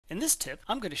In this tip,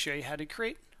 I'm going to show you how to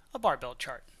create a barbell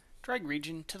chart. Drag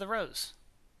region to the rows,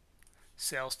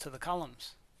 sales to the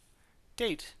columns,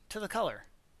 date to the color.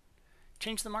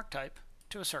 Change the mark type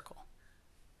to a circle.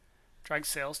 Drag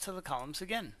sales to the columns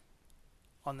again.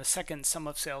 On the second sum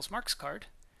of sales marks card,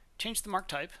 change the mark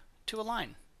type to a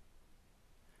line.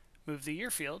 Move the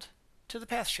year field to the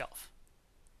path shelf.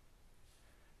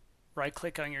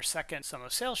 Right-click on your second sum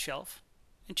of sales shelf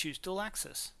and choose dual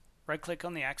axis. Right-click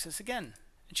on the axis again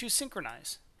and choose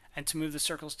synchronize. And to move the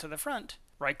circles to the front,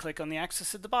 right-click on the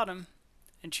axis at the bottom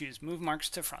and choose move marks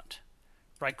to front.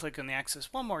 Right-click on the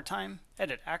axis one more time,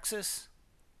 edit axis,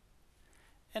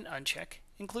 and uncheck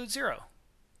include 0.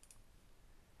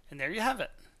 And there you have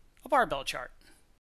it, a barbell chart.